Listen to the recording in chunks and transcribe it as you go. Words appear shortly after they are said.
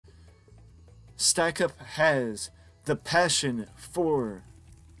Stack Up has the passion for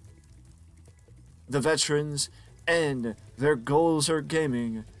the veterans, and their goals are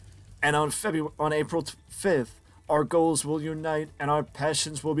gaming. And on April 5th, our goals will unite and our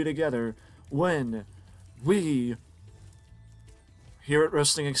passions will be together when we, here at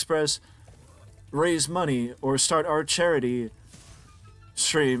Wrestling Express, raise money or start our charity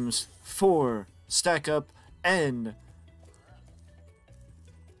streams for Stack Up and,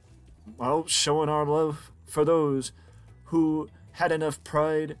 well, showing our love for those who had enough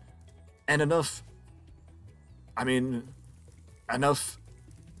pride and enough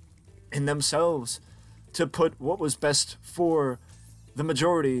in themselves to put what was best for the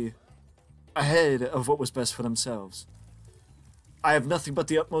majority ahead of what was best for themselves. I have nothing but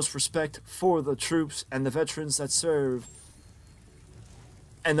the utmost respect for the troops and the veterans that serve,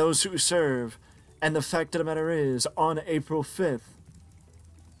 and those who serve, and the fact of the matter is, on April 5th,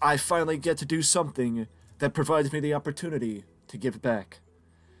 I finally get to do something that provides me the opportunity to give back.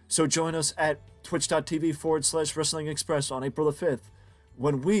 So join us at twitch.tv/Wrestling Express on April the 5th,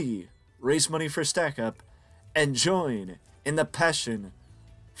 when we raise money for Stack Up and join in the passion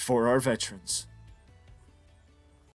for our veterans.